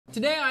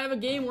Today I have a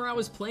game where I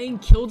was playing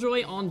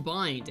Killjoy on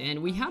Bind,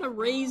 and we had a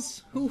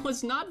Raze who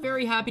was not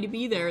very happy to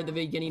be there at the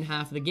beginning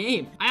half of the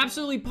game. I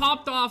absolutely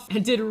popped off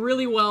and did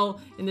really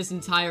well in this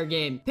entire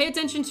game. Pay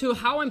attention to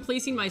how I'm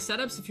placing my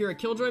setups if you're a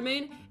Killjoy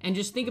main, and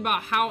just think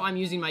about how I'm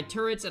using my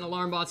turrets and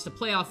alarm bots to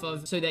play off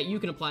of so that you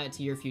can apply it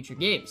to your future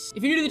games.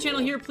 If you're new to the channel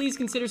here, please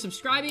consider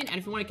subscribing, and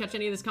if you want to catch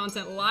any of this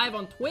content live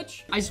on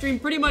Twitch, I stream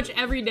pretty much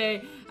every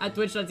day at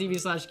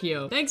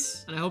twitch.tv/Keeoh.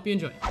 Thanks, and I hope you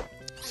enjoy.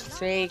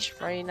 Sage,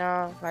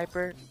 Reyna,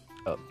 Viper.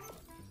 Oh.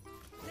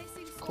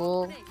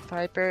 Cool.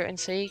 Viper and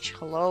Sage,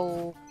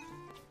 hello.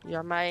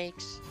 Your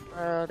mics.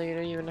 They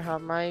don't even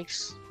have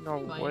mics. No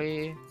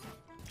way.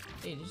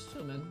 Hey, just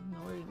chill, man.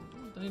 No worry.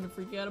 Don't even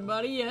freak out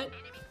about it yet.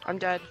 I'm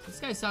dead. This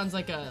guy sounds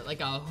like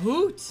a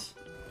hoot.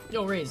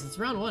 Yo, Raze, it's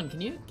round one. Can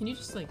you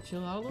just like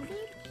chill out a little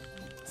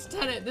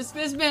bit?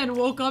 This man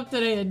woke up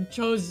today and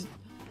chose,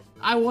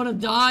 I want to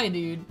die,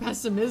 dude.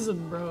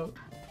 Pessimism, bro.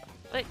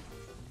 Wait.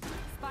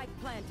 Spike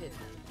planted.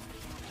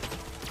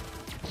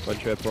 One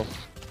triple.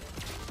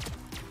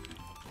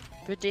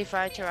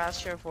 55 to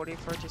Astra,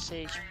 44 to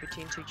Sage,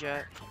 15 to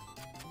Jet.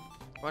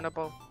 One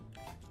above.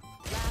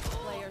 Last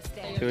player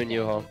standing. 2 in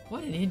U-Haul.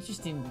 What an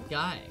interesting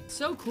guy.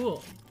 So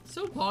cool.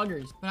 So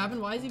poggers. What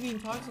happened? Why is he being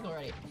toxic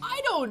already?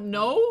 I don't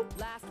know.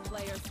 Last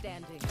player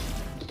standing.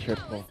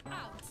 Triple.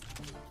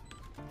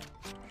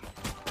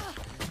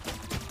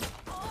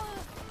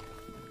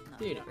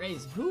 Dude,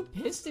 Raze, who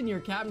pissed in your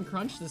Captain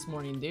Crunch this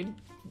morning, dude?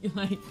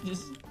 Like,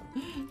 just...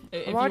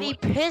 I'm already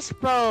pissed,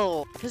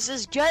 bro. Cause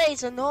this Jet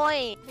is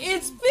annoying.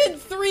 It's been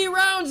 3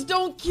 rounds.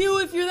 Don't queue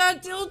if you're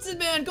that tilted,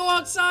 man. Go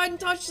outside and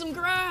touch some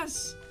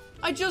grass.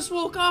 I just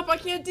woke up. I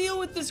can't deal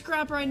with this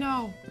crap right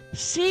now.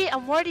 See,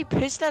 I'm already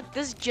pissed that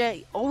this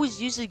Jet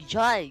always uses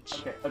Judge.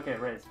 Okay,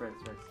 Raze.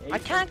 I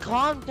can't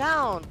calm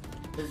down.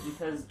 It's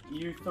because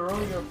you throw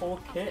your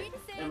whole kit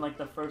in like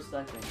the first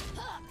second.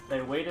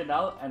 They wait it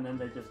out and then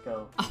they just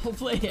go. I'll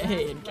play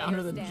A and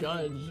counter the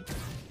judge.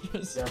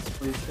 Yes,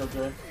 please,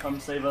 Killjoy. Come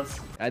save us.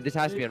 This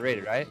has to be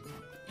unrated, right?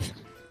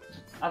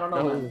 I don't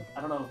know, No. man.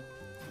 I don't know.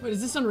 Wait,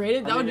 is this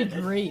unrated? That would be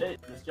great.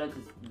 This judge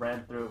just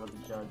ran through with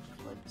the judge.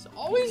 Like, He's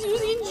always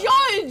using Maybe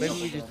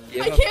judge! we just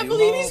give I up can't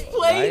believe he's U-Haul,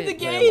 playing right? the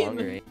Play a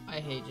longer game! range. I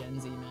hate Gen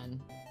Z, man.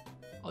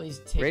 All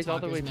these Raise all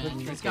the way TikTokers, to man.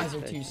 the These guys are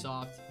station. too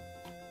soft.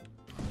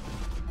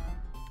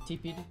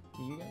 TP'd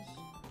to you guys?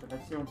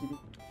 that's your own TV.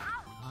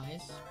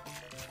 Nice.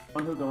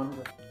 One who going?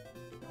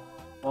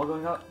 All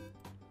going out?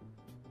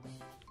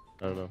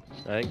 I don't know.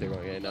 I think they're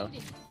going A now.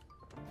 Yeah,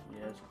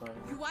 it's quiet.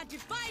 You are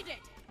divided.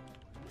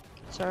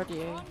 It's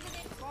already A.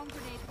 Bomb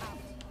grenade out.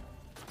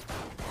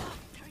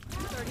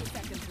 30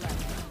 seconds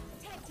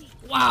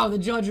left. Wow, the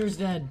judger's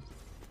dead.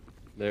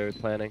 They're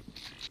planning.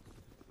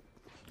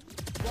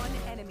 One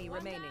enemy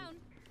remaining.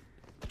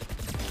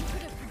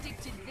 Could have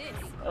predicted this.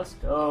 Let's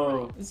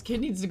go. This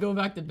kid needs to go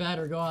back to bed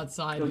or go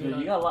outside. Killjoy, dude.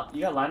 you got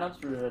lineups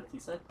for the T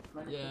side?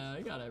 Yeah,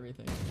 I got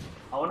everything.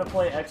 I want to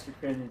play extra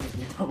crazy and give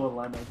you double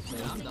lineups,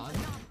 Yeah, I'm man. done.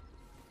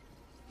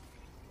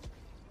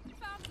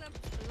 Found them.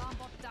 Alarm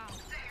bot down.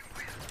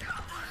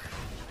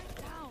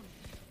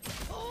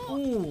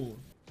 Ooh.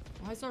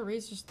 Why is our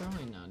Raze just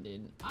throwing now,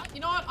 dude? You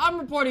know what? I'm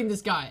reporting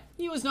this guy.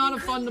 He was not a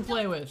fun to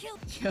play with. Yo,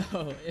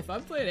 if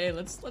I'm playing A,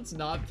 let's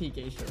not peek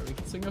A short. We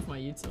can swing off my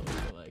util.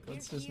 Like,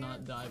 let's just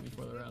not die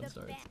before the round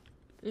starts.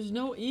 There's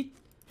no he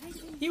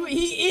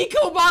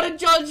eco-bot a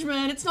judge,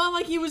 man. It's not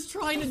like he was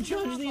trying to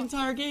judge the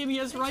entire game. He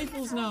has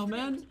rifles now,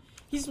 man.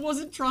 He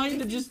wasn't trying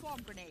to just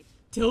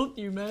tilt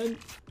you, man.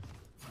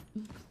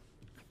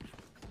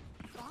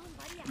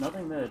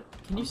 Nothing mid.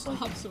 Can you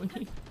stop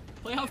swinging?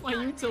 Play off my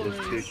util,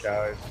 Just 2 Raze.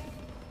 showers.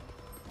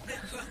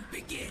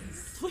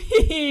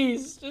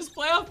 Please, just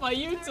play off my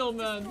util,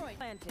 man.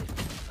 Planted.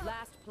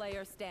 Last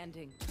player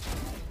standing.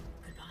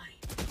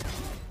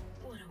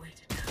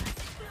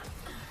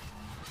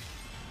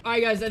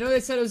 Alright guys, I know they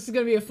said it was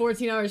gonna be a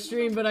 14-hour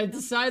stream, but I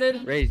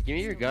decided Raze, give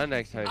me your gun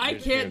next time. I too,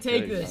 so can't you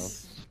take kill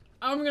this.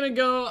 I'm gonna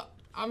go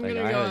I go had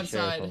a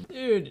outside. sheriff.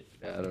 Dude,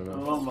 Yeah, I don't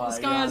know. Oh my this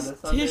guy god. has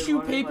that's how they tissue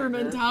run it paper like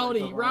this, mentality.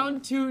 like,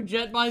 Round 2,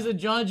 Jet buys a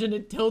judge and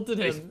it tilted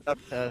him.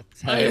 I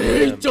I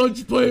hate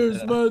judge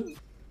players, man.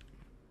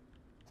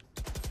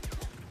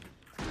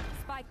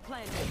 Spike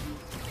planted.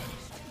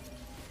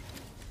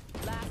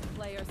 Last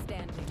player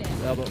standing.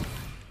 Elbow.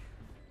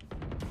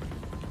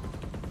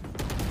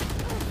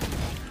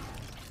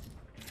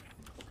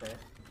 Okay.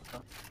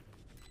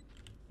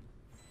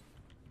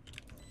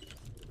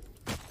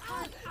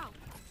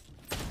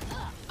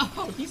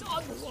 Oh, he's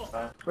on the wall.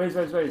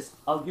 Raze.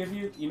 I'll give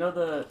you, you know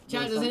the...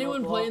 Chat, the does sun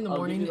anyone wall? play in the I'll give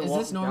morning? you the Is wall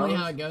this from normally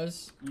how Dallas. it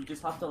goes? You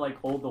just have to like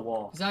hold the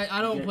wall. Cause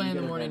I don't You play in get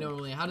the it morning then.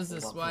 normally. How does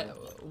this,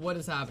 what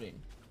is happening?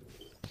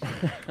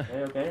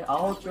 Okay. I'll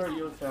hold short,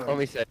 you'll short.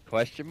 Homie said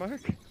question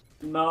mark?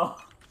 No.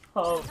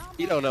 Oh,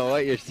 You don't know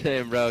what you're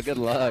saying, bro. Good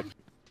luck.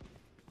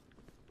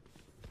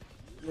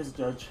 this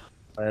judge.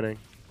 Planning.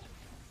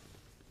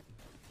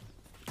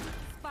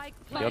 Spike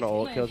You want to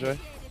ult Killjoy?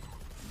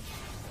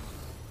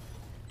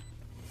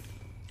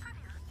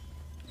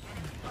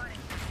 One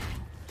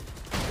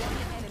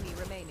enemy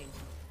remaining.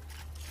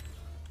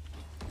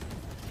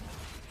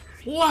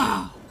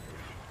 Wow!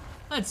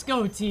 Let's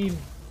go, team.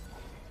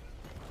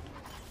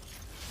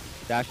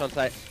 Dash on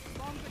site.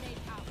 Bomb grenade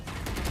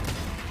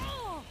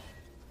out.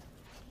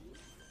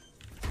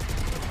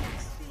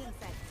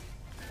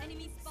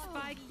 Enemy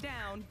spike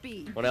Down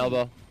B. One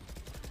elbow.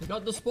 We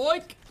got the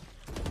spike.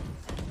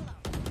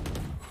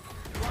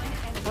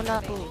 One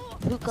apple.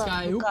 Hookah.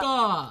 Sky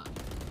hookah.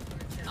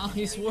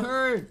 Nice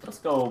work. Let's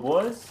go,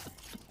 boys.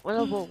 One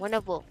elbow. One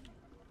elbow.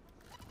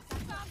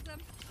 found them.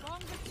 Bomb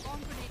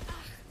grenade.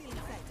 Feeling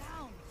set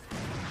down.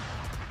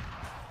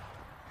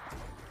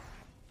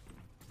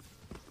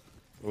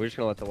 We're just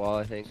gonna let the wall,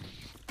 I think.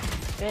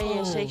 Yeah, yeah,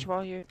 Oh. Sage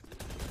wall here.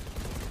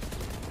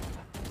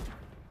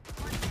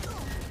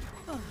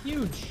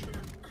 Huge.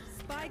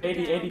 Spike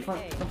 80, down 80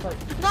 front, A. front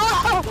side.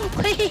 No,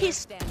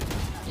 please.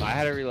 I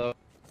had to reload.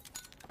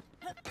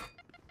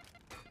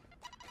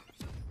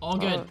 All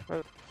good.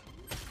 Oh,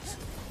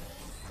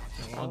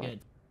 All good.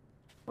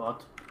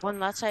 What? one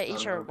left side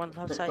each or one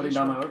left side Putting each.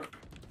 down my work.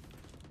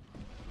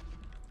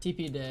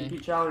 TP day.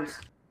 TP showers.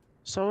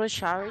 Solar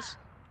showers.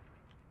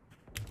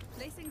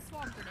 Placing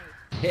swarm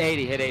grenade. Hit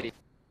 80, hit 80.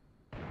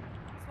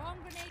 Swarm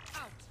grenade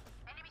out.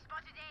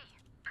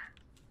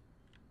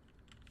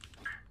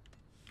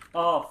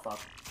 Oh, fuck.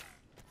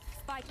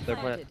 Spike They're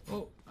planted.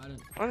 Oh, I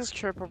didn't. One's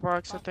triple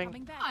box, I Bomb think.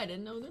 coming back. I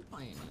didn't know they're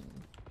playing.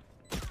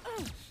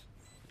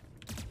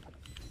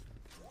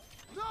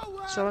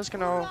 Someone's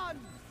gonna.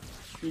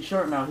 He's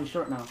short now, he's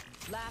short now.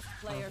 Last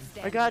player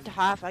standing. I got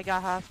half. I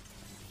got half.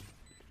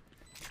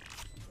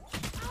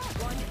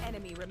 One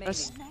enemy remaining.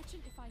 That's-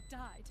 Imagine if I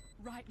died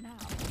right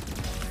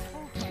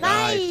now.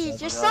 Nice!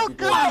 You're so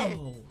good!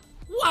 Wow!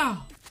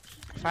 Wow!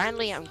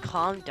 Finally, I'm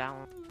calmed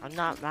down. I'm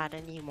not mad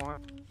anymore.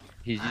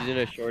 He's using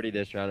a shorty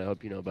this round, I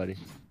hope you know, buddy.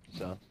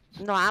 So,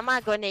 No, I'm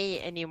not going to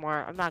eat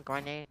anymore. I'm not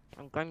going to.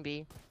 I'm going to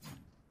be.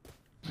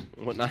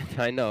 what not,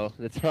 I know,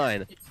 that's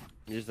fine.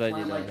 I'm just letting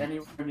you Not know. like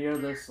anywhere near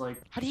this, like.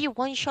 How do you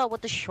one shot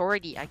with the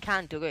shorty? I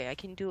can't do it. I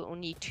can do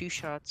only 2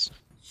 shots.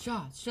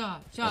 Shot,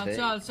 shot, I shot, think-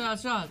 shot, shot,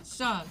 shot,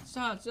 shot,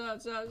 shot,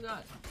 shot, shot,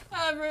 shot.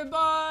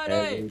 Everybody!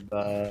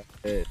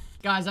 Everybody.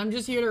 Guys, I'm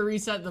just here to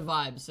reset the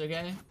vibes,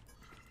 okay?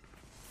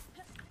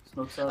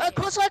 Smokes up.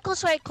 Close right,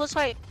 close right, close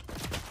right.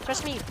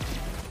 Trust me.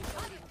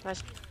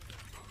 Nice.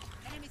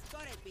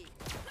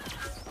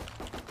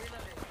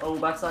 Oh,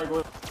 backside,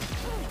 boy.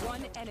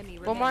 One enemy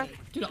One more. remaining.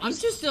 Dude, I'm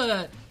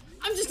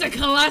just a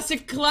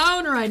classic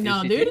clown right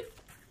now, dude.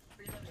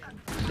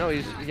 No,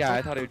 he's, yeah,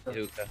 I thought he would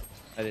do hookah.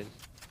 I didn't.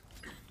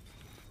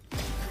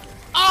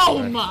 Oh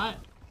Nice. my!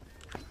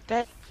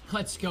 That.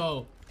 Let's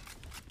go.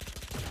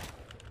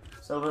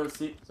 Silver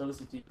CT.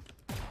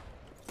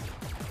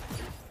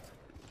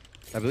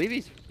 I believe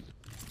he's.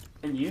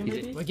 And you, Is it-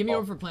 maybe? Wait, give me Oh.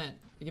 over for plant.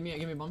 Give me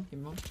a bomb. Give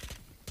me a bomb.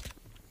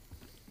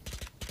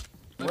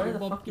 Where the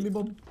bomb. fuck Give me a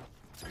bomb.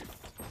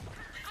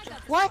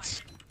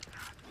 What?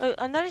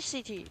 Another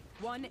CT.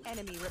 One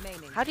enemy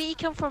remaining. How did he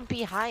come from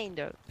behind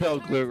though? No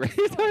clue, right?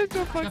 It's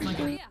so fucking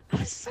Definitely.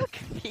 I'm so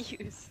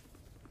confused.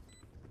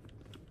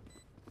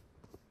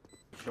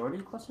 Shorty,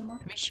 question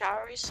mark? 3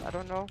 showers? I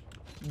don't know.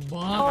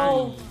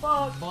 Body.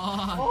 fuck.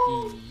 Body.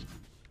 Oh.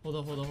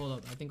 Hold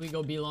up. I think we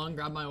go B long,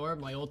 grab my orb,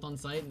 my ult on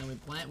site, and then we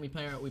plant. We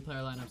play our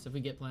lineups if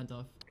we get plant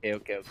off.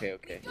 Okay.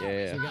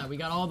 Yeah, So yeah. we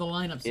got all the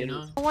lineups, you In-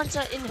 know. One's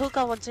in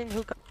hookah, one's in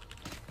hookah.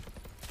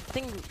 I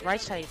think right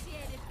side.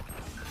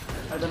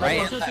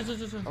 Right Sure, and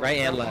sure, sure. Right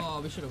and left.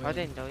 Oh, we should have I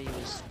waited. didn't know he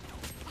was.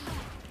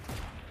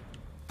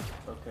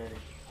 Okay.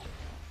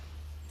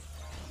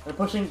 They're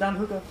pushing down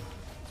hookah.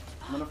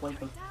 I'm gonna flank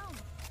them.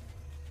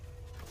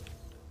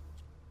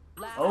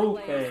 Last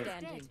Okay. player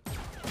standing.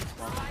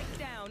 Spike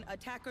down.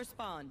 Attacker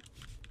spawn.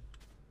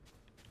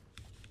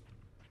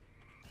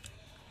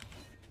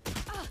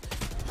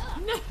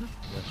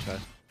 Let's try.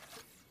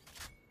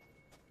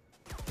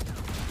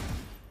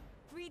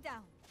 3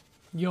 down.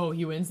 Yo,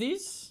 he wins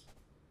these?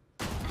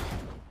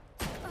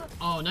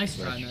 Oh, nice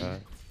try, Let's man. try.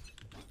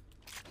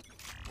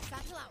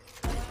 Satchel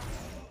out.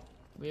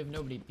 We have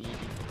nobody beat.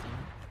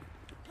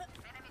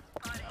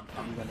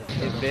 I'm gonna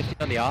Hit 50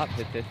 on the op,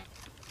 hit 50.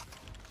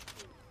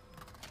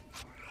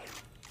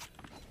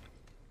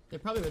 They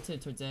probably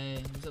rotated towards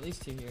A. There's at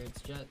least 2 here.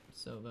 It's Jet,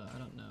 Sova. I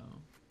don't know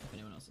if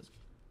anyone else is.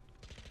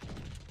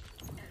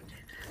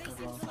 Placing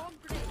swarm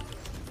grenade.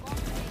 Swarm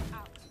grenade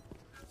out.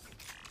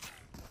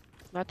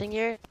 Nothing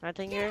here,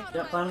 nothing here.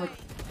 Yeah, finally.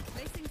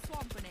 Placing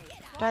swarm grenade.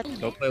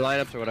 That. Go play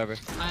lineups or whatever.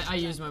 I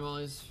use my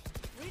mollies.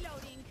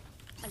 Reloading.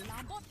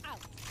 Alarm bot out.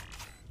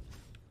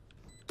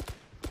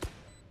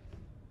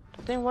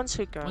 I think one's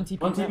hookah. One TP.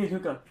 One TP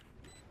hookah.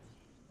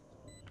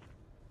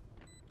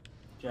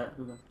 Jet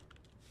hookah.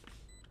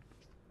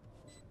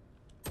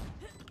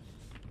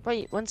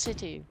 Wait, one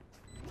city.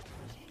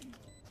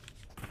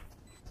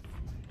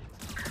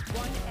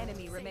 One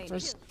enemy remaining.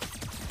 There's.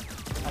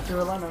 After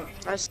a lineup.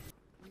 There's.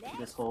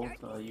 Just hold,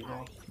 you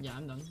hold. Yeah,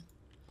 I'm done.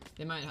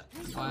 They might.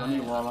 Let me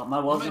wall up. My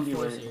wall's gonna be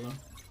force waiting. you.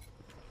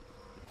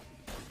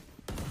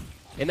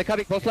 In the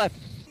cubby, close left.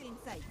 Feeling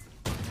sight.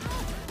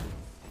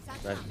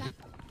 Nice.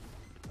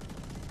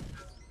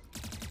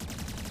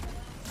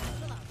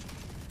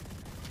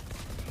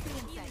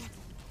 Feeling sight.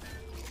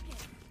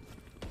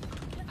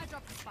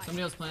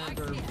 Somebody else plant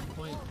or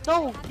point.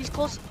 No, he's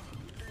close.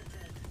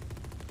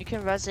 You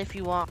can res if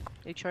you want.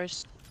 Your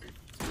choice.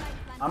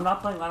 I'm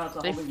not playing lineouts.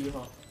 I'm They- holding you.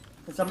 Can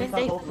I somebody think stop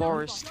they holding me?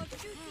 forced. So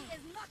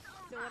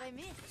what I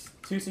missed.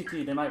 2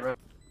 CT. They might rip.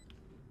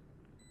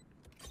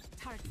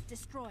 Target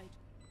destroyed.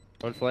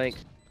 One flank.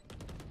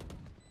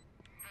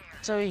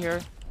 So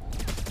here.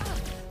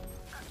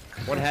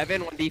 One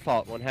heaven, one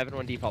default. One heaven,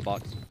 one default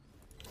box.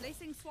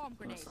 Placing swarm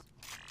grenade.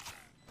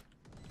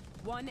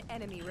 One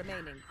enemy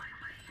remaining.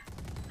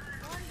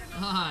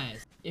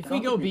 Nice. If Don't we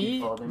go be B,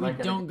 default, they we might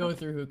get don't it. go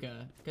through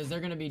hookah because they're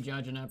gonna be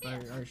judging up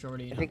our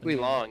shorty. I think we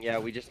long. Yeah,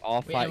 we just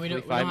all Yeah, fight. we We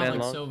don't, we five don't have man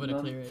like long. Silva to No,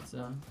 clear it, so.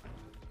 no.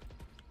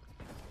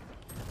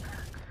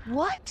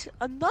 What?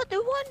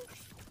 Another one?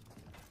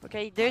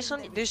 Okay,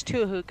 there's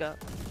two hookah.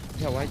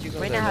 Yeah, why'd you go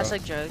Reyna there, has bro? a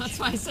judge. That's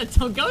why I said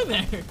don't go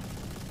there.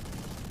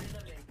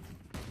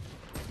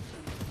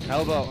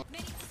 Elbow.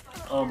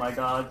 Oh my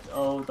god.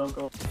 Oh, don't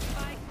go.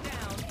 Spike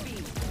down B.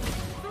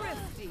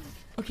 Thrifty.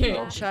 Okay,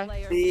 No. Shy.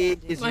 Player Big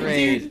standing. is my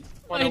raised. dude,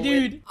 Wanna my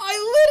win. dude.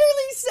 I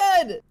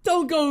literally said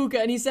don't go hookah,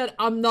 and he said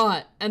I'm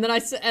not. And then I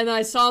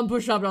saw him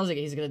push up, and I was like,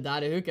 he's gonna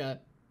die to hookah.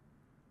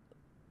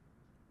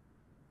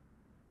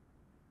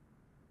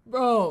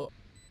 Bro.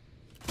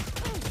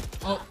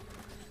 Oh.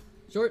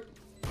 Short.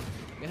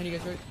 Behind you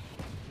guys, short.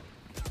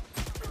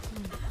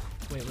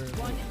 Wait, we're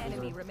One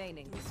enemy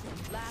remaining.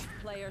 Last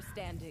player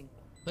standing.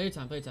 Play your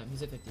time, play your time.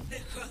 He's at 50.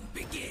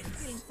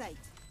 In sight.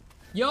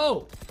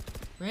 Yo!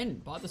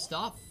 Brandon bought the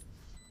stuff.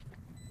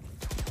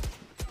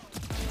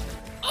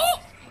 Oh!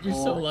 You're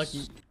so Oh.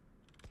 lucky.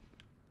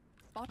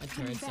 Bot My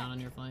coming turret's back. down on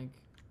your flank.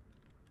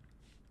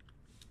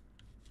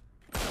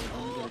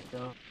 I'm gonna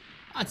go.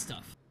 That's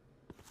tough.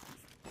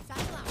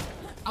 Satchel out.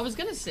 I was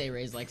gonna say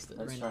Raze likes the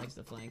That's Rain tough. likes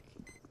the flank.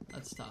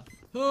 That's tough.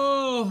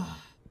 Oh!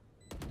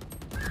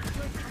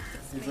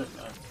 Is it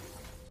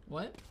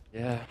What?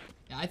 Yeah.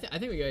 Yeah, I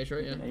think we go A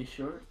short, yeah. an A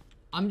short?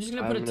 I'm just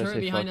gonna put I'm a gonna turret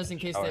say behind fuck us in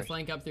case shower. they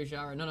flank up through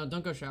shower. No,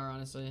 don't go shower,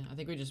 honestly. I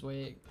think we just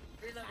wait.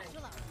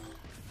 Satchel out.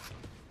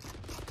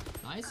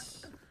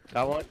 Nice.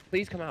 Got one.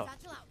 Please come out.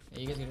 Satchel out. Yeah,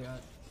 you guys gotta go.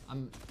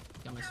 I'm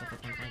got my stuff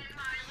up on flank.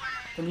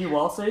 Can you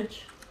wall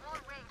sage?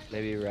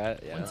 Maybe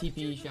rat. Yeah. One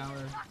TP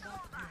shower.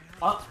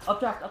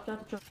 Updraft.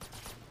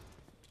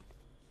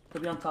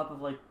 Could be on top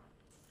of like.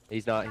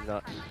 He's not. He's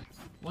not.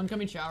 One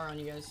coming shower on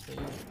you guys. So you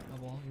have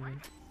wall. You're good.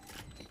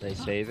 They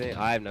saving.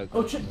 I have no.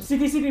 Oh,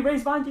 CT,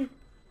 Raze behind you.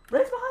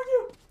 Raze behind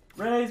you.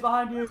 Raze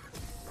behind you.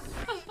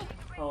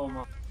 Oh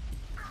my.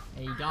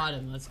 Hey, you got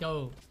him. Let's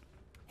go.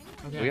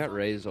 Okay. We got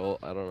Ray's ult.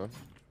 I don't know.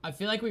 I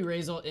feel like we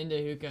raise ult into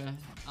hookah.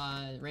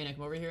 Reyna,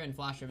 come over here and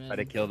flash him in. Try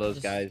to kill those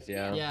Just- guys.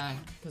 Yeah. Yeah,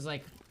 because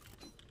like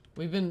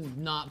we've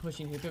been not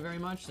pushing hookah very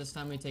much. This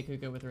time we take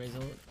hookah with raise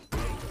ult.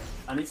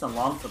 I need some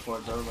long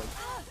support though. Like,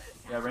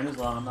 yeah, Reyna's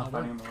long. I'm not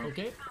fighting him. Alone.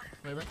 Okay.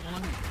 Wait, hold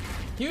on.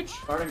 Huge.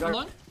 Guard. Hold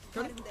on.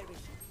 Guard.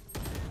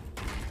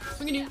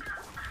 Swinging you.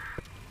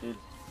 Dude,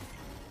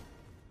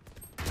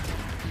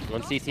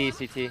 One CT.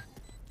 CT.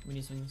 We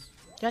need swings.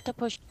 You have to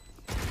push.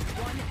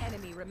 One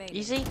enemy remaining.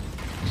 Easy.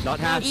 Not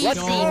half. Easy. Let's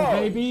Go, go.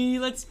 baby.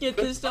 Let's get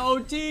this to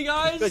OT,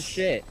 guys. Good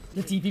shit.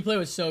 The TP play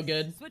was so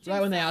good. Switching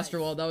Right when they sides.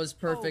 Astro walled, that was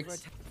perfect.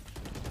 Overtime.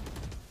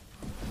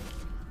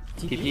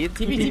 TP.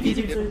 TP.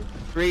 TP.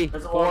 3,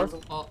 there's a 4, wall.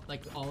 There's a- All,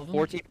 like all of them.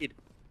 4 TP.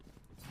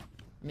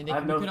 I mean, they I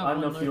have we no- could I have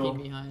have no one fuel.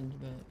 lurking behind,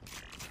 but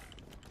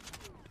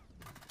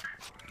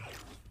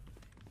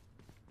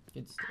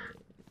good stay.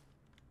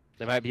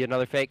 There might be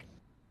another fake.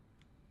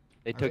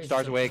 They took Alright,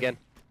 stars so- away again.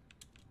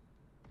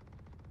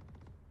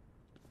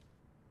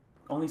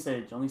 Only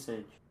sage.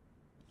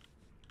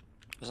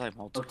 There's like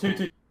Oh, multiple.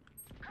 two.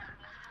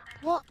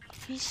 What?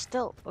 He's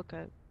still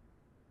okay.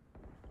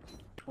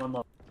 One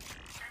low.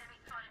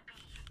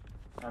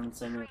 I'm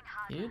insane.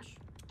 Huge.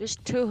 There's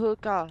two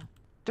hookah.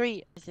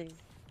 3, I think.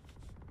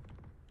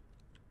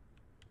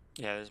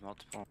 Yeah, there's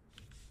multiple.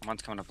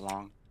 One's coming up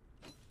long.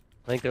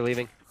 I think they're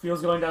leaving.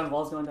 Field's going down.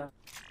 Wall's going down.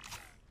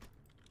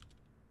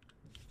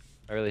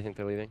 I really think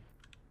they're leaving.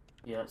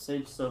 Yeah,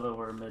 Sage, Silva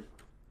were mid.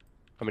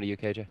 Coming to you,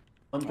 KJ.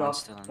 One One's drop.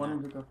 still in One there.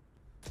 in hookah.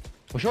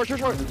 Oh, short.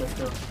 One hookah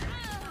still.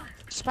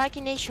 Spike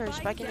in A short.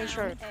 Spike Spike in A down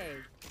short.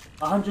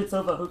 A. 100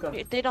 Silva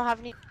hookah. They don't have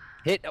any.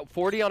 Hit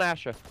 40 on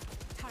Astra.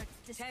 Target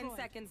 10 destroyed.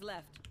 seconds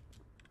left.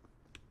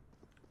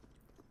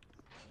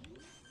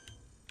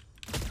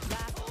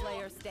 Last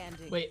player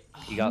standing. Wait.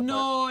 You got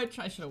no, I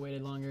should have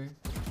waited longer.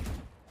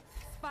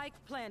 Spike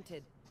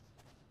planted.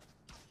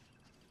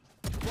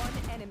 One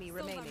enemy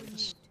remaining.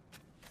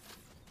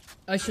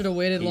 I should have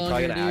waited He's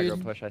probably longer, gonna aggro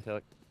dude. push, I feel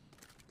like.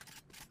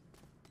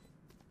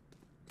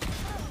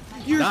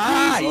 You're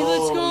Nice! crazy.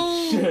 Let's go.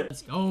 Oh, shit.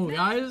 Let's go,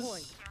 guys.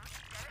 point.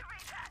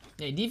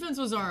 Hey, defense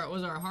was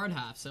our hard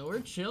half, so we're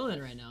chilling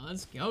right now.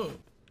 Let's go.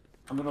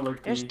 I'm gonna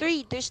lurk There's B.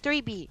 3. There's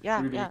 3B.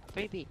 Yeah, 3B. yeah.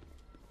 3B.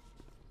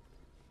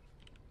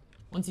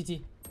 One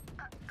CT.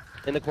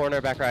 In the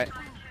corner, back right.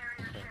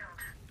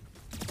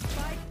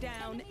 Spike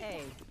down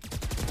A.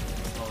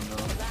 Oh no.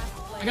 Last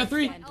player I got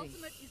 3. standing.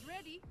 Ultimate is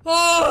ready.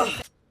 Oh!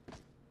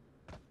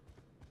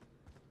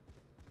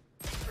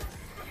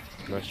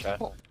 Nice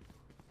shot.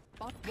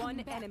 One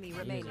enemy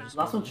remaining.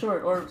 Last one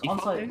short or on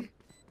site.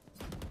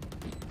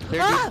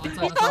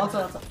 Onside. On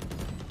site.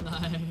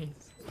 Nice.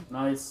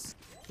 Nice.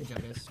 Good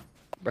job, guys.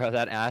 Bro,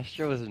 that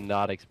Astro was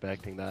not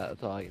expecting that.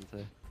 That's all I can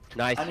say.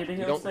 Nice. I need to We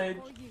heal don't, stage.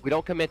 we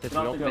don't commit this. We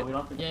We don't don't have to go. We commit.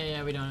 don't have to go.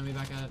 Yeah, we don't. Let me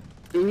back up.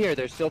 2 here.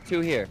 There's still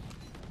 2 here.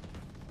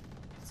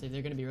 See,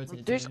 they're gonna be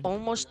rotated. There's too.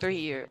 almost 3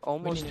 here.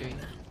 Almost do you 3.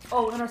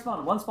 Oh, inner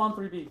spawn. One spawn,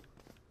 3B.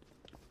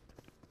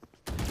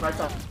 Right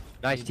side.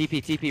 Nice.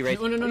 TP. Right.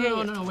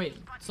 No, wait.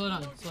 Slow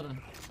down.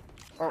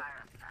 Oh.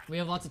 We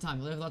have lots of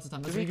time. Let's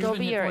Do we you've go been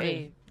B hit or for it.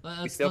 A?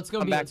 Let's still go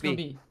come B. back Let's go B.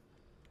 B.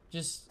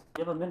 Just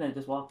Give a minute.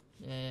 Just walk.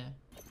 yeah.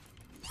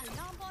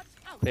 Alarm bot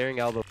out. Clearing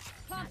elbow.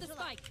 Plant the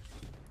spike.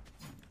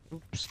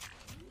 Oops.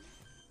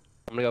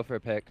 I'm gonna go for a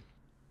pick.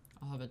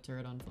 I'll have a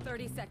turret on. Flank.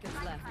 30 seconds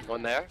left.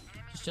 One there.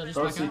 Just chill. Just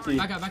Go back out. CT.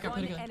 Back out. One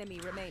Hit again. enemy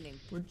remaining.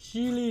 We're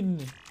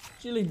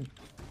chilling.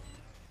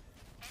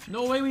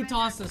 No way we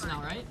toss this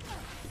now, right?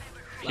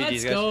 Let's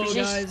GG's, guys. go, Just-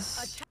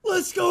 guys.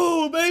 Let's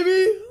go,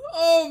 baby.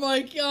 Oh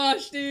my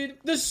gosh, dude.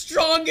 The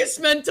strongest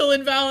mental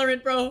in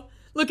Valorant, bro.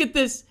 Look at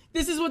this.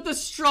 This is what the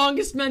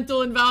strongest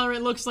mental in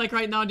Valorant looks like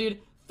right now, dude.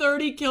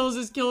 30 kills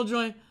is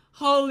Killjoy.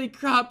 Holy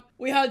crap.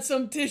 We had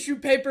some tissue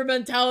paper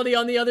mentality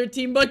on the other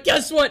team, but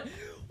guess what?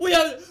 We're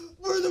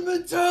the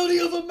mentality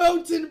of a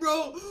mountain,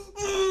 bro.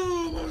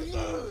 Oh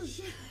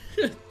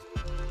my gosh.